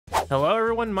Hello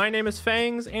everyone, my name is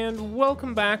Fangs, and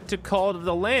welcome back to Call of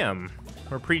the Lamb.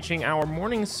 We're preaching our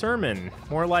morning sermon,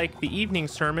 more like the evening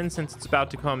sermon since it's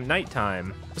about to come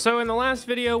nighttime. So in the last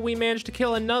video, we managed to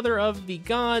kill another of the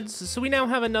gods, so we now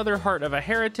have another heart of a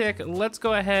heretic. Let's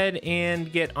go ahead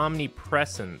and get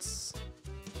omnipresence.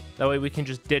 That way we can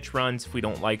just ditch runs if we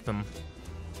don't like them,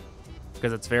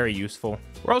 because it's very useful.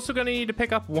 We're also going to need to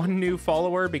pick up one new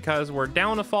follower because we're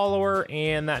down a follower,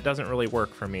 and that doesn't really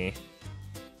work for me.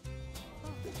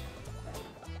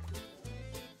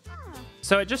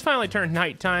 So it just finally turned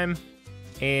nighttime,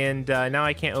 and now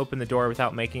I can't open the door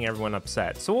without making everyone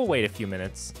upset. So we'll wait a few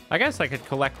minutes. I guess I could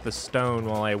collect the stone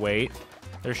while I wait.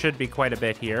 There should be quite a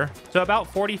bit here. So about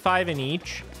 45 in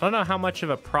each. I don't know how much of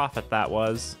a profit that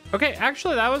was. Okay,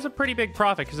 actually that was a pretty big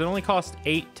profit because it only cost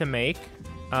 8 to make.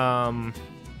 Yeah,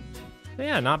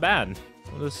 not bad.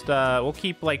 We'll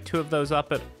keep like 2 of those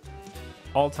up at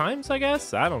all times, I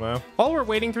guess. I don't know. While we're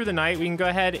waiting through the night, we can go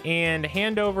ahead and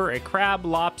hand over a crab,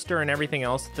 lobster, and everything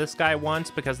else that this guy wants,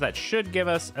 because that should give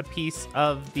us a piece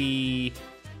of the...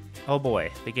 Oh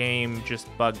boy, the game just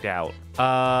bugged out.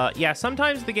 Yeah,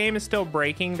 sometimes the game is still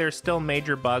breaking. There's still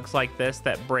major bugs like this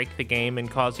that break the game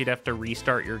and cause you to have to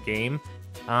restart your game.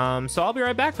 So I'll be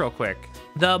right back real quick.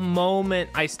 The moment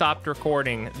I stopped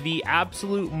recording, the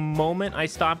absolute moment I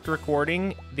stopped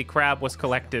recording, the crab was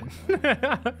collected.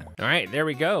 All right, there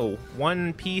we go.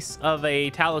 1 piece of a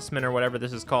talisman or whatever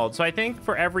this is called. So I think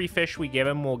for every fish we give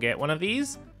him, we'll get one of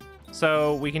these.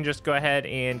 So we can just go ahead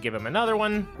and give him another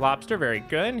one. Lobster, very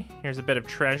good. Here's a bit of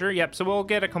treasure. Yep, so we'll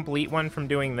get a complete one from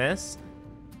doing this.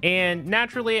 And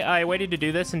naturally, I waited to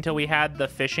do this until we had the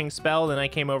fishing spell. Then I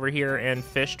came over here and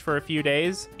fished for a few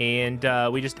days. And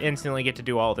we just instantly get to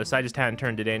do all this. I just hadn't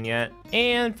turned it in yet.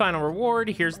 And final reward,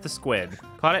 here's the squid.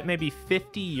 Caught it maybe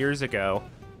 50 years ago.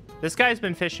 This guy's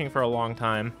been fishing for a long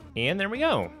time. And there we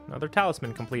go. Another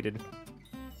talisman completed.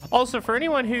 Also, for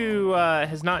anyone who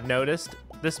has not noticed,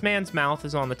 this man's mouth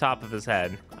is on the top of his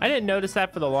head. I didn't notice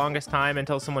that for the longest time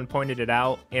until someone pointed it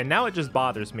out, and now it just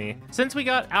bothers me. Since we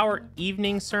got our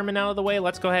evening sermon out of the way,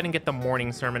 let's go ahead and get the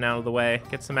morning sermon out of the way.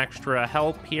 Get some extra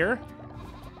help here.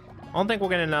 I don't think we'll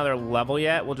get another level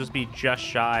yet. We'll just be just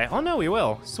shy. Oh no, we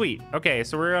will. Sweet. Okay,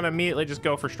 so we're gonna immediately just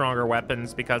go for stronger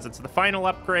weapons because it's the final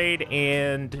upgrade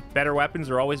and better weapons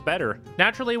are always better.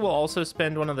 Naturally, we'll also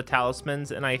spend one of the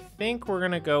talismans, and I think we're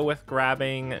gonna go with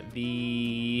grabbing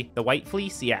the white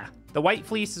fleece. Yeah. The white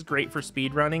fleece is great for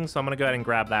speed running, so I'm gonna go ahead and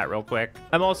grab that real quick.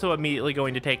 I'm also immediately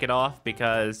going to take it off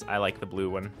because I like the blue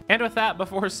one. And with that,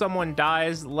 before someone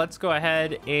dies, let's go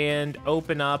ahead and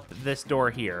open up this door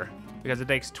here, because it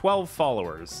takes 12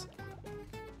 followers.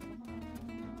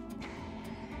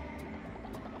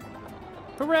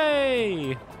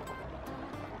 Hooray!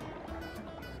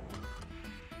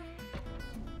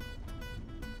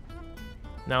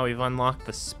 Now we've unlocked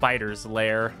the spider's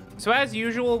lair. So as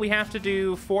usual, we have to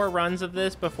do 4 runs of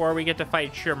this before we get to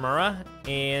fight Shamura.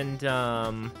 And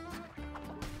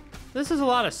this is a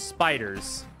lot of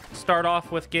spiders. Start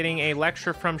off with getting a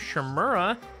lecture from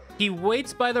Shamura. He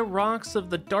waits by the rocks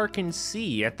of the darkened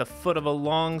sea at the foot of a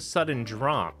long sudden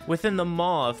drop. Within the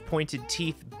maw of pointed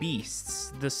teeth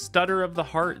beasts, the stutter of the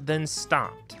heart then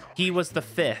stopped. He was the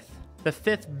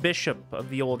fifth bishop of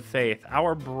the old faith,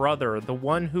 our brother, the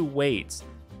one who waits.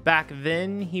 Back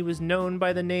then, he was known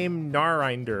by the name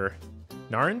Narinder.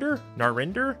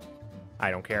 Narinder? I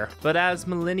don't care. But as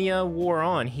millennia wore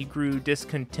on, he grew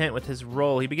discontent with his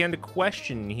role. He began to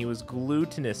question. He was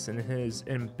gluttonous in his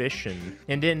ambition.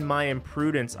 And in my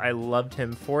imprudence, I loved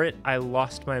him. For it, I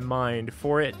lost my mind.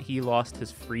 For it, he lost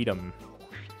his freedom.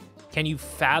 Can you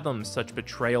fathom such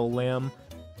betrayal, Lamb?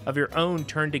 Of your own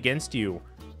turned against you.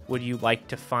 Would you like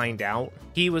to find out?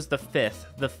 He was the fifth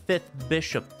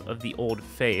bishop of the old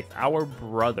faith. Our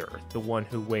brother, the one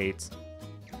who waits.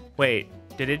 Wait,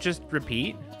 did it just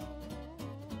repeat?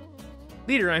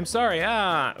 Leader, I'm sorry.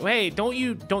 Hey, don't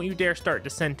you dare start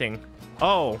dissenting.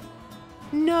 Oh.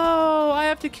 No, I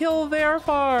have to kill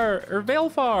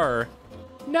Valfar.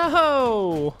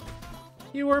 No.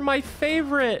 You were my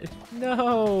favorite.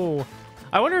 No.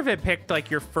 I wonder if it picked like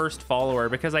your first follower,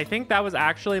 because I think that was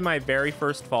actually my very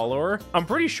first follower. I'm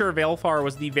pretty sure Valfar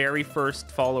was the very first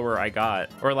follower I got.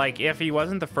 Or like if he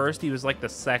wasn't the first, he was like the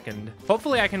second.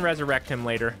 Hopefully I can resurrect him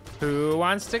later. Who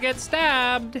wants to get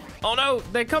stabbed? Oh no,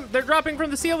 they're dropping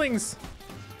from the ceilings.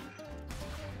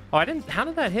 Oh, how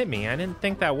did that hit me? I didn't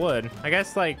think that would. I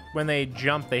guess like when they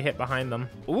jump, they hit behind them.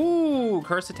 Ooh,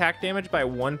 curse attack damage by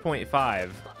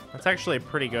 1.5. That's actually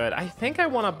pretty good. I think I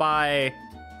want to buy...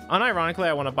 Unironically,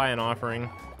 I want to buy an offering.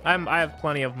 I have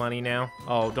plenty of money now.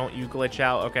 Oh, don't you glitch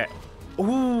out. Okay.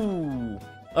 Ooh.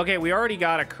 Okay, we already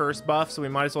got a curse buff, so we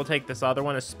might as well take this other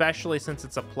one, especially since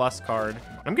it's a plus card.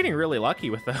 I'm getting really lucky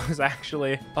with those,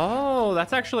 actually. Oh,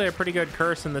 that's actually a pretty good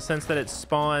curse in the sense that it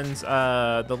spawns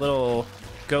the little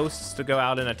ghosts to go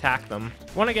out and attack them.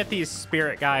 I want to get these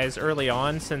spirit guys early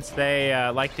on since they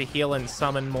like to heal and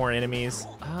summon more enemies.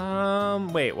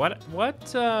 Wait, what?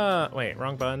 Wait,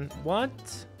 wrong button.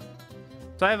 What?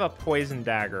 So I have a poison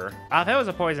dagger. If it was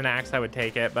a poison axe, I would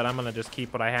take it, but I'm gonna just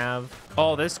keep what I have.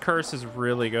 Oh, this curse is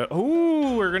really good.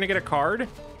 Ooh, we're gonna get a card.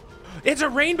 It's a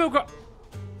rainbow card.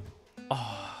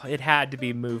 Oh, it had to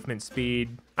be movement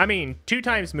speed. I mean, 2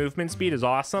 times movement speed is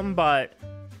awesome, but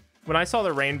when I saw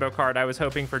the rainbow card, I was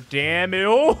hoping for damage.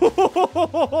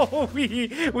 Oh,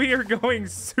 we are going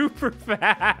super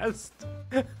fast.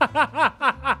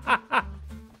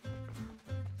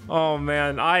 Oh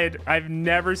man, I've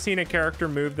never seen a character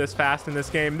move this fast in this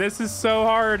game. This is so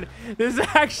hard. This is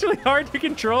actually hard to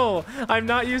control. I'm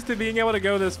not used to being able to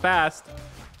go this fast.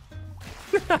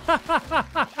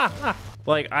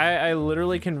 Like, I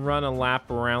literally can run a lap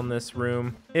around this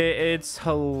room. It's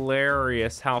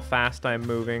hilarious how fast I'm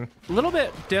moving. A little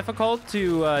bit difficult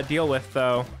to deal with,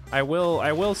 though. I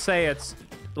will say it's,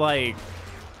 like,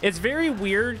 it's very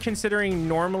weird considering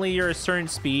normally you're a certain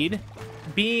speed.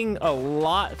 Being a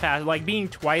lot fast, like being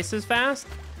twice as fast.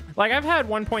 Like, I've had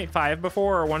 1.5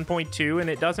 before or 1.2, and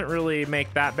it doesn't really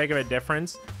make that big of a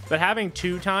difference. But having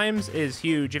 2 times is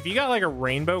huge. If you got like a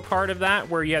rainbow card of that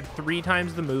where you had 3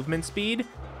 times the movement speed,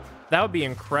 that would be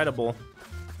incredible.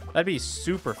 That'd be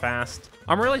super fast.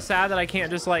 I'm really sad that I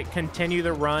can't just like continue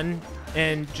the run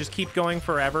and just keep going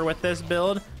forever with this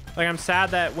build. Like, I'm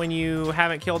sad that when you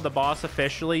haven't killed the boss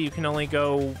officially, you can only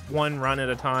go 1 run at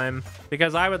a time.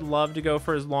 Because I would love to go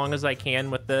for as long as I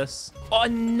can with this.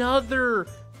 Another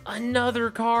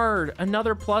card,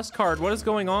 another plus card. What is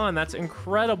going on? That's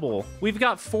incredible. We've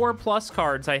got 4 plus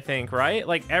cards, I think, right?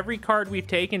 Like, every card we've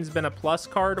taken has been a plus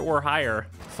card or higher.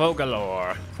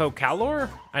 Focalor. Focalor?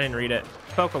 I didn't read it.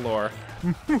 Focalor.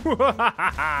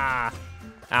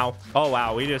 Ow. Oh,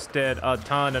 wow. We just did a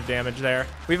ton of damage there.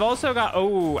 We've also got...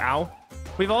 Oh, ow.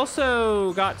 We've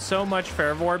also got so much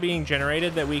fervor being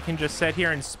generated that we can just sit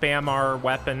here and spam our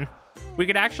weapon. We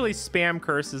could actually spam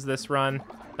curses this run.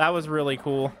 That was really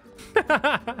cool.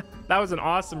 That was an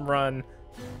awesome run.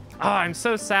 Oh, I'm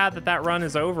so sad that that run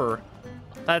is over.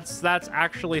 That's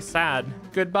actually sad.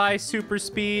 Goodbye, super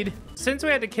speed. Since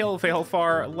we had to kill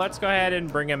Valefor, let's go ahead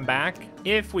and bring him back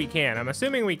if we can. I'm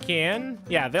assuming we can.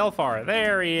 Yeah, Valefor,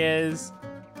 there he is.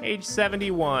 Age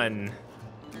 71.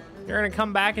 You're gonna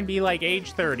come back and be like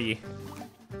age 30.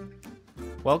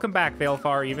 Welcome back,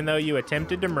 Valefor, even though you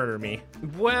attempted to murder me.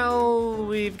 Well,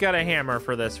 we've got a hammer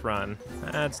for this run.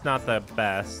 That's not the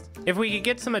best. If we could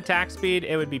get some attack speed,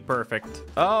 it would be perfect.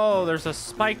 Oh, there's a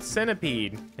spiked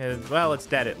centipede. Well, it's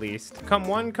dead at least. Come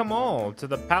one, come all, to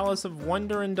the Palace of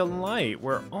Wonder and Delight,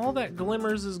 where all that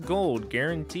glimmers is gold,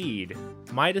 guaranteed.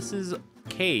 Midas's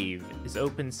Cave is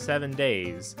open 7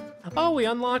 days. Oh, we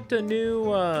unlocked a new,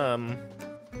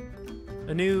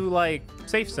 like,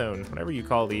 safe zone, whatever you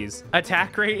call these.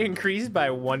 Attack rate increased by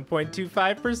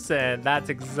 1.25%. That's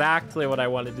exactly what I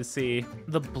wanted to see.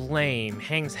 The blame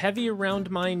hangs heavy around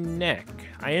my neck.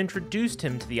 I introduced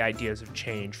him to the ideas of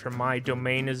change, for my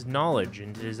domain is knowledge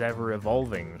and it is ever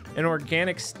evolving. An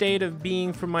organic state of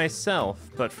being for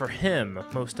myself, but for him,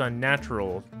 most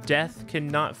unnatural. Death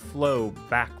cannot flow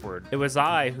backward. It was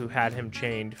I who had him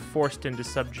chained, forced into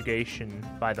subjugation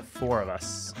by the 4 of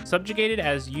us. Subjugated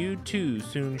as you too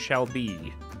soon shall be.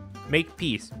 Make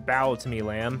peace, bow to me,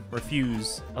 lamb.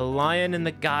 Refuse. A lion in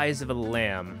the guise of a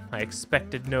lamb. I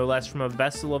expected no less from a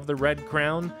vessel of the Red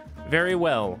Crown. Very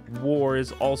well, war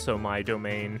is also my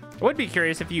domain. I would be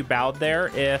curious if you bowed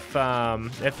there, if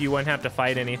you wouldn't have to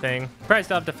fight anything. Probably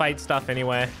still have to fight stuff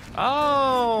anyway.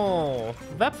 Oh,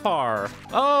 that far.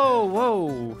 Oh,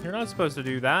 whoa, you're not supposed to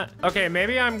do that. Okay,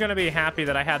 maybe I'm gonna be happy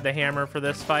that I had the hammer for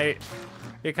this fight,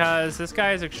 because this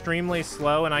guy is extremely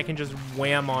slow and I can just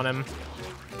wham on him.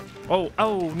 Oh,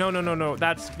 no.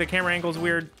 That's, the camera angle's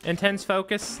weird. Intense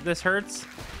focus, this hurts.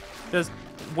 Just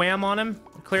wham on him.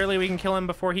 Clearly we can kill him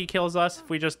before he kills us if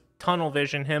we just tunnel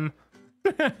vision him.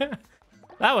 That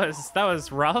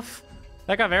was rough.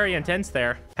 That got very intense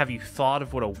there. Have you thought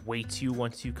of what awaits you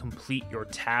once you complete your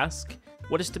task?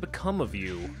 What is to become of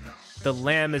you? The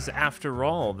lamb is, after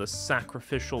all, the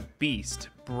sacrificial beast,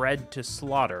 bred to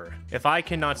slaughter. If I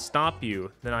cannot stop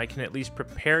you, then I can at least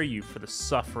prepare you for the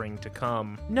suffering to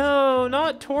come. No,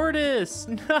 not Tortoise!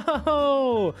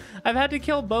 No! I've had to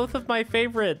kill both of my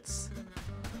favorites.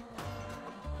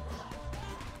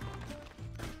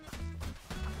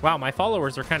 Wow, my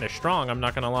followers are kind of strong, I'm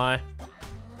not gonna lie.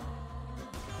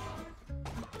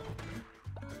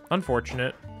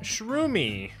 Unfortunate.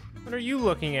 Shroomy, what are you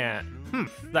looking at?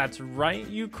 That's right.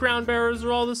 You crown bearers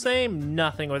are all the same.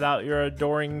 Nothing without your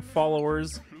adoring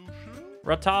followers.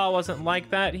 Rata wasn't like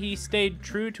that. He stayed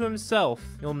true to himself.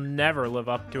 You'll never live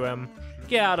up to him.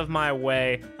 Get out of my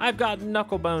way. I've got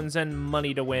knucklebones and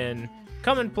money to win.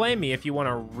 Come and play me if you want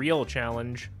a real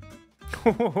challenge.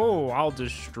 Oh, I'll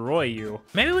destroy you.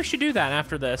 Maybe we should do that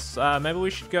after this. Maybe we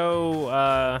should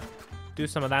go do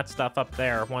some of that stuff up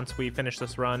there once we finish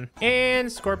this run.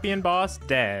 And Scorpion Boss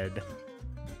dead.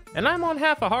 And I'm on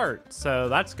half a heart, so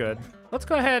that's good. Let's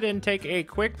go ahead and take a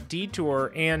quick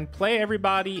detour and play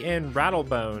everybody in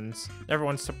Rattlebones.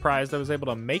 Everyone's surprised I was able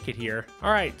to make it here.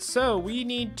 All right, so we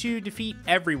need to defeat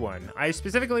everyone. I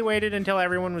specifically waited until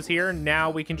everyone was here. Now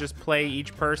we can just play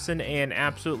each person and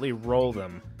absolutely roll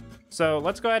them. So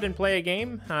let's go ahead and play a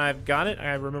game. I've got it.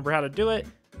 I remember how to do it.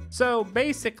 So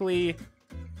basically,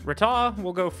 Rata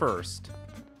will go first.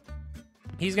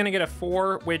 He's gonna get a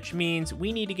 4, which means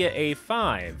we need to get a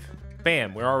 5.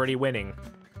 Bam, we're already winning.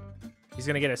 He's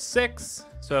gonna get a 6,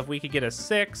 so if we could get a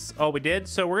 6, oh, we did.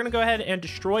 So we're gonna go ahead and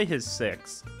destroy his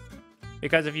 6.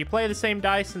 Because if you play the same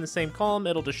dice in the same column,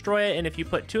 it'll destroy it, and if you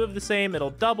put 2 of the same,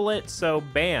 it'll double it, so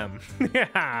bam.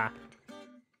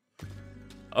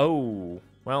 Oh,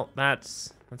 well,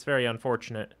 that's very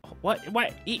unfortunate. What,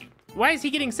 why is he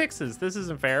getting 6s? This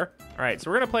isn't fair. All right,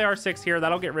 so we're gonna play our 6 here.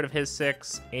 That'll get rid of his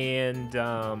 6, and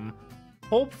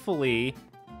hopefully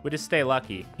we just stay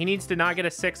lucky. He needs to not get a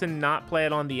 6 and not play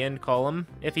it on the end column.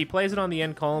 If he plays it on the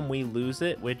end column, we lose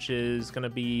it, which is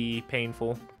gonna be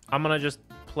painful. I'm gonna just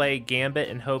play Gambit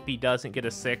and hope he doesn't get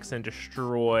a 6 and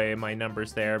destroy my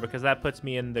numbers there, because that puts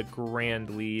me in the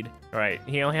grand lead. All right,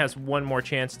 he only has 1 more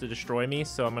chance to destroy me,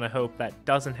 so I'm gonna hope that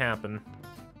doesn't happen.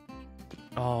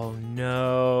 Oh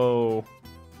no.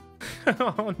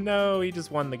 Oh no, he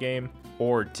just won the game.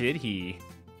 Or did he?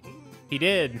 He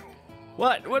did.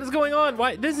 What is going on?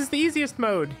 Why? This is the easiest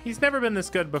mode. He's never been this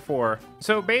good before.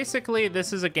 So basically,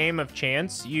 this is a game of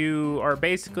chance. You are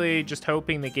basically just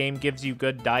hoping the game gives you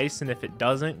good dice, and if it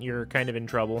doesn't, you're kind of in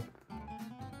trouble.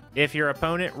 If your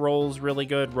opponent rolls really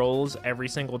good rolls every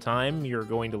single time, you're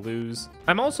going to lose.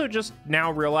 I'm also just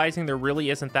now realizing there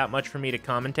really isn't that much for me to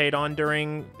commentate on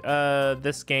during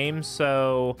this game,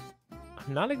 so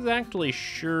I'm not exactly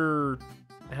sure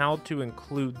how to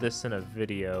include this in a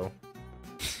video.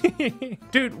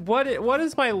 Dude, what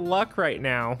is my luck right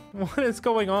now? What is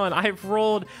going on? I've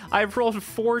rolled 4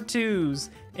 2s,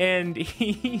 and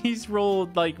he's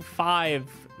rolled like 5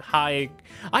 high.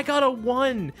 I got a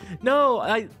 1.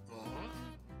 No,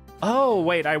 oh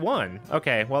wait, I won.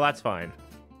 Okay, well that's fine.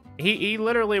 He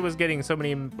literally was getting so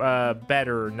many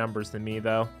better numbers than me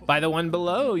though. By the one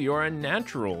below, you're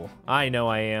unnatural. I know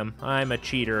I am. I'm a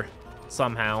cheater.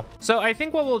 Somehow. So I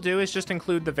think what we'll do is just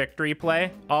include the victory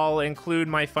play. I'll include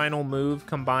my final move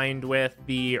combined with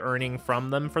the earning from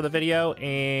them for the video,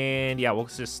 and yeah, we'll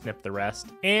just snip the rest.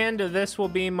 And this will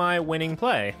be my winning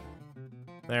play.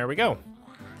 There we go.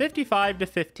 55 to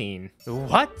 15.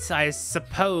 What? I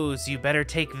suppose you better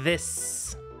take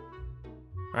this.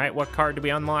 All right, what card do we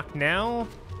unlock now?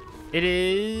 It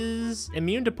is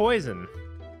immune to poison.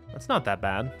 That's not that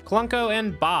bad. Clunko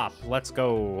and Bop, let's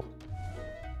go.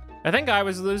 I think I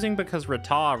was losing because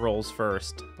Rata rolls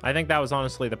first. I think that was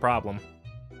honestly the problem.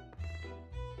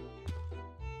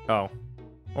 Oh,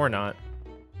 or not.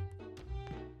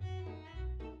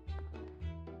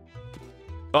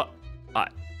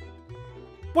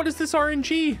 What is this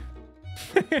RNG?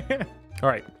 All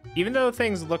right, even though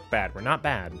things look bad, we're not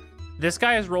bad. This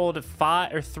guy has rolled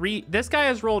 5 or 3. This guy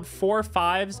has rolled 4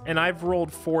 5s, and I've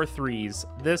rolled 4 3s.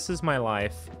 This is my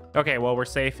life. Okay, well, we're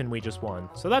safe and we just won,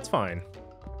 so that's fine.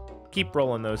 Keep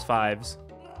rolling those 5s.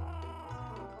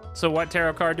 So what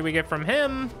tarot card do we get from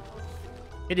him?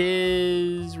 It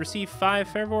is receive 5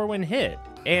 favor when hit.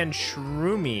 And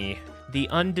Shroomy, the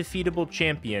undefeatable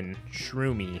champion,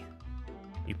 Shroomy.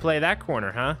 You play that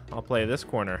corner, huh? I'll play this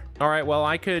corner. All right, well,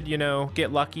 I could, you know,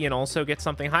 get lucky and also get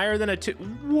something higher than a 2.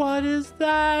 What is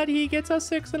that? He gets a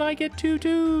 6 and I get 2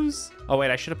 2s. Oh, wait,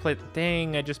 I should have played.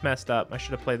 Dang, I just messed up. I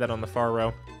should have played that on the far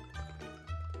row.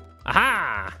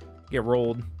 Aha! Get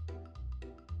rolled.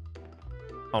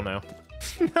 Oh, no.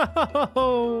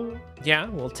 No! Yeah,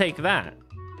 we'll take that.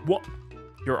 What?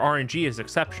 Your RNG is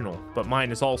exceptional, but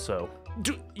mine is also.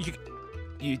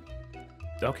 You...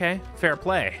 Okay, fair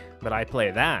play. But I play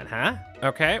that, huh?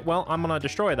 Okay, well, I'm gonna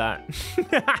destroy that.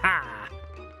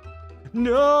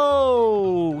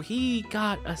 No! He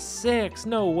got a 6.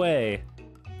 No way.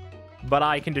 But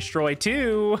I can destroy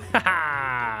 2.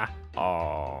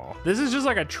 Oh, this is just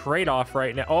like a trade-off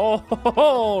right now.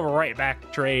 Oh, right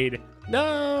back trade.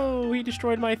 No, he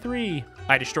destroyed my 3.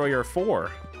 I destroy your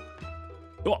 4.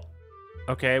 Oh.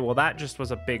 Okay, well, that just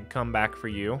was a big comeback for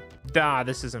you. Ah,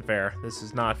 this isn't fair. This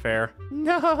is not fair.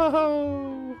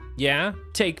 No. Yeah,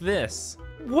 take this.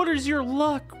 What is your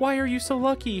luck? Why are you so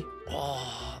lucky?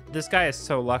 Oh, this guy is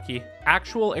so lucky.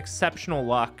 Actual exceptional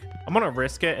luck. I'm gonna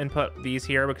risk it and put these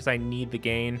here because I need the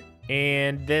gain.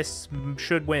 And this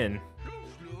should win.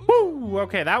 Woo!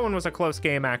 Okay, that one was a close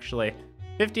game, actually.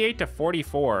 58 to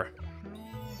 44.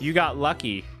 You got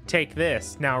lucky. Take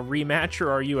this. Now rematch,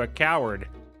 or are you a coward?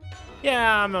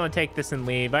 Yeah, I'm gonna take this and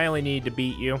leave. I only need to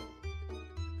beat you. All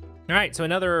right, so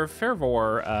another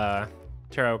Fervor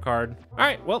tarot card. All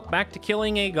right, well, back to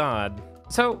killing a god.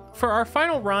 So for our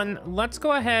final run, let's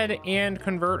go ahead and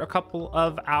convert a couple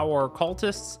of our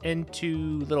cultists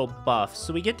into little buffs.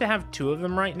 So we get to have 2 of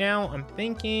them right now. I'm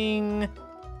thinking,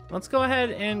 let's go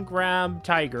ahead and grab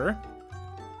Tiger.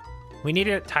 We need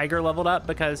a Tiger leveled up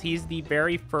because he's the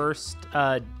very first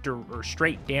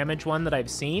straight damage one that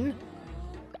I've seen.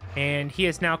 And he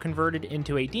is now converted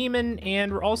into a demon, and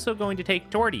we're also going to take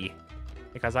Torty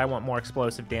because I want more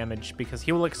explosive damage because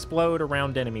he will explode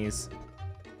around enemies.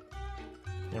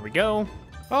 There we go.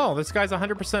 Oh, this guy's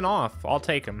 100% off. I'll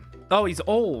take him. Oh, he's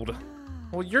old.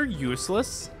 Well, you're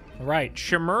useless. Right,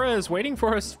 Shamura is waiting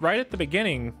for us right at the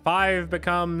beginning. 5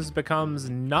 becomes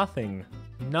nothing.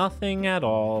 Nothing at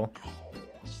all.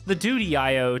 The duty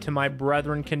I owe to my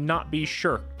brethren cannot be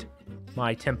shirked.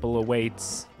 My temple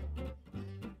awaits.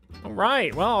 All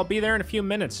right, well, I'll be there in a few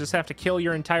minutes. Just have to kill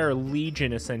your entire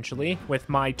legion, essentially, with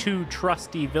my 2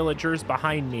 trusty villagers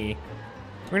behind me.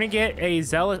 We're gonna get a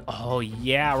zealous, oh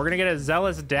yeah, we're gonna get a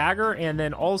zealous dagger and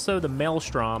then also the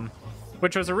maelstrom,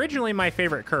 which was originally my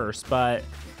favorite curse, but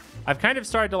I've kind of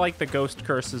started to like the ghost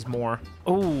curses more.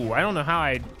 Oh, I don't know how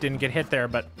I didn't get hit there,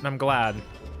 but I'm glad.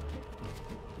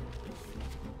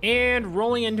 And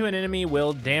rolling into an enemy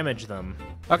will damage them.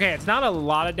 Okay, it's not a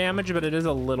lot of damage, but it is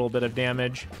a little bit of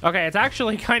damage. Okay, it's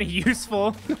actually kind of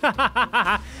useful.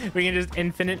 We can just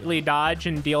infinitely dodge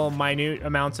and deal minute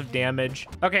amounts of damage.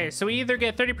 Okay, so we either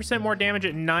get 30% more damage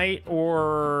at night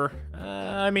or,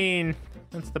 I mean,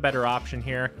 that's the better option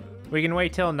here. We can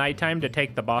wait till nighttime to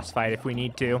take the boss fight if we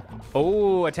need to.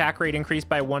 Oh, attack rate increased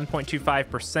by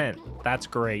 1.25%. That's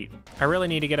great. I really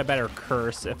need to get a better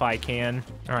curse if I can.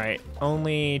 All right,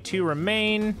 only 2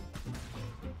 remain.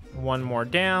 1 more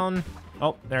down.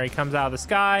 Oh, there he comes out of the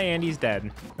sky and he's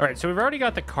dead. All right, so we've already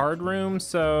got the card room,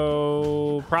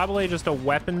 so probably just a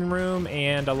weapon room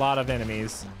and a lot of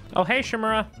enemies. Oh, hey,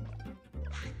 Shamura.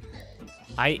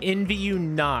 I envy you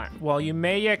not. While you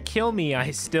may yet kill me,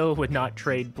 I still would not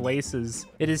trade places.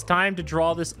 It is time to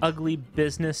draw this ugly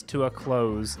business to a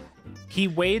close. He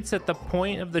waits at the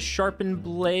point of the sharpened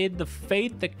blade, the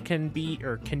fate that can be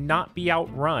or cannot be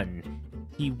outrun.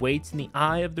 He waits in the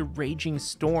eye of the raging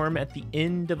storm at the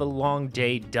end of a long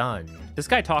day done. This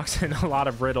guy talks in a lot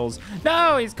of riddles.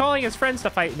 No, he's calling his friends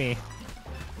to fight me.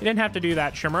 You didn't have to do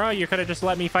that, Shamura. You could have just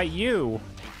let me fight you.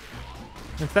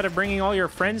 Instead of bringing all your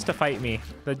friends to fight me.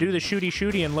 They do the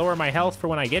shooty and lower my health for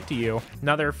when I get to you.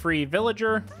 Another free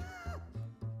villager.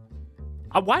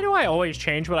 Why do I always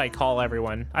change what I call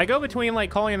everyone? I go between like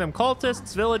calling them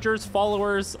cultists, villagers,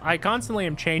 followers. I constantly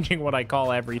am changing what I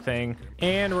call everything.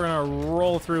 And we're gonna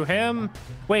roll through him.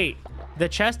 Wait, the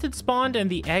chest had spawned and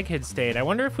the egg had stayed. I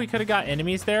wonder if we could have got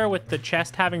enemies there with the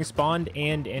chest having spawned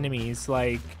and enemies.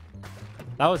 Like,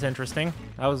 that was interesting.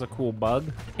 That was a cool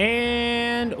bug.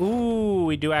 And, ooh,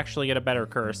 we do actually get a better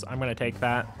curse. I'm gonna take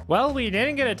that. Well, we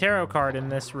didn't get a tarot card in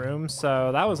this room,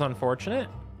 so that was unfortunate.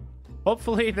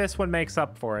 Hopefully this one makes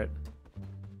up for it.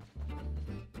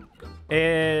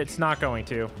 It's not going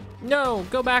to. No,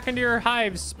 go back into your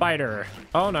hive, spider.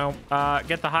 Oh no,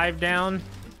 get the hive down.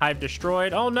 Hive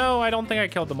destroyed. Oh no, I don't think I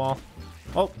killed them all.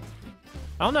 Oh,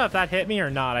 I don't know if that hit me or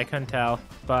not, I couldn't tell.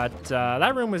 But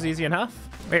that room was easy enough.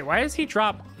 Wait, why does he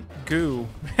drop goo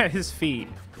at his feet?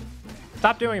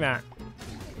 Stop doing that.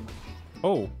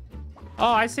 Oh.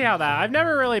 Oh, I see how that. I've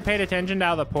never really paid attention to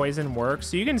how the poison works.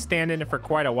 So you can stand in it for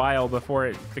quite a while before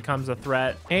it becomes a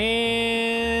threat. And...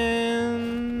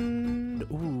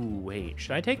 ooh, wait.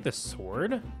 Should I take the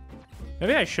sword?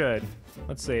 Maybe I should.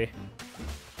 Let's see.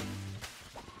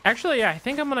 Actually, yeah, I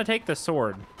think I'm going to take the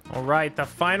sword. All right, the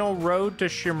final road to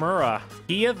Shamura.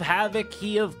 He of havoc,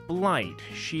 he of blight.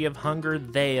 She of hunger,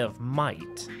 they of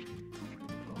might.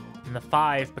 And the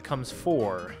 5 becomes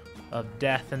 4 of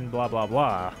death and blah, blah,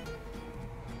 blah.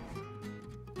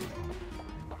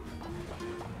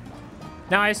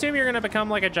 Now, I assume you're going to become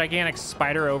like a gigantic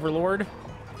spider overlord.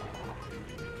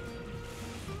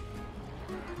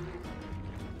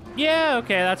 Yeah,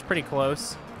 okay, that's pretty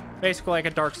close. Basically like a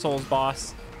Dark Souls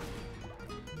boss.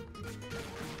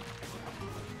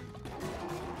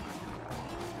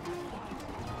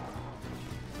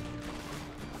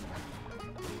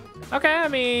 Okay, I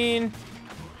mean...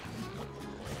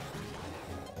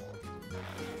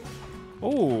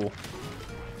 Ooh.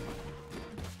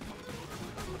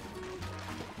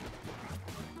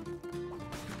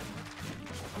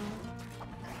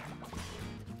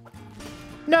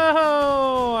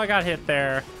 No! I got hit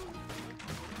there.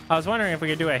 I was wondering if we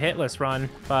could do a hitless run,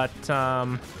 but,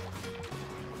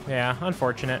 yeah,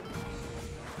 unfortunate.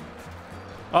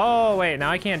 Oh, wait,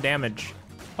 now I can't damage.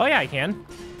 Oh, yeah, I can.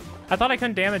 I thought I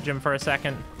couldn't damage him for a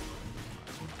second.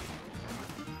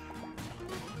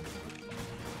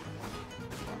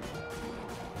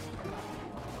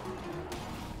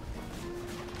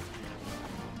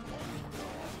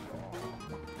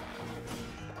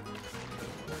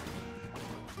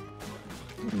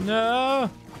 No!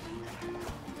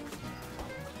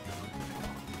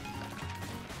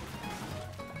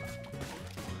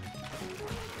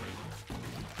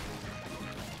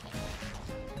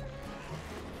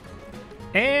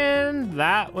 And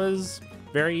that was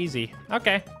very easy.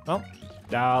 Okay, well,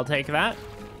 I'll take that.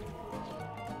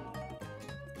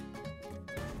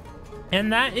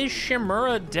 And that is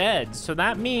Shamura dead, so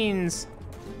that means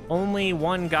only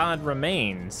one god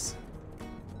remains.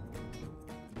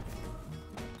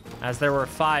 As there were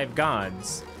 5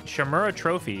 gods. Shamura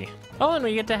trophy. Oh, and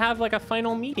we get to have like a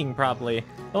final meeting probably.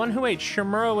 The one who ate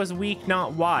Shamura was weak,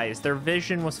 not wise. Their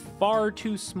vision was far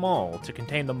too small to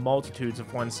contain the multitudes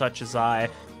of one such as I.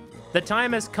 The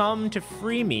time has come to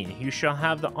free me. You shall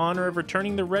have the honor of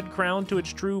returning the red crown to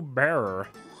its true bearer.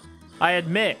 I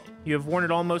admit, you have worn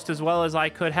it almost as well as I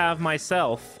could have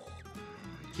myself.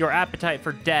 Your appetite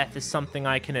for death is something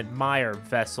I can admire,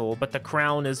 Vessel, but the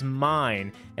crown is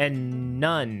mine, and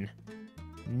none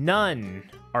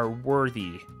are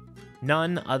worthy.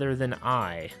 None other than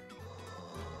I.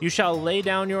 You shall lay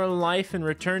down your life and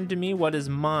return to me what is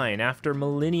mine. After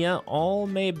millennia, all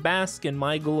may bask in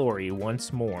my glory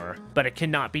once more. But it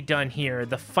cannot be done here.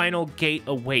 The final gate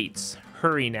awaits.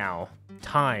 Hurry now.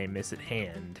 Time is at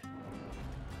hand.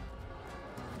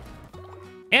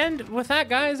 And with that,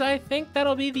 guys, I think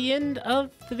that'll be the end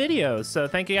of the video. So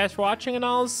thank you guys for watching, and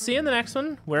I'll see you in the next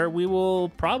one, where we will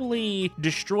probably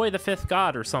destroy the 5th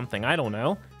god or something. I don't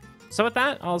know. So with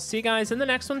that, I'll see you guys in the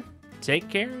next one. Take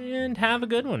care and have a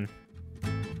good one.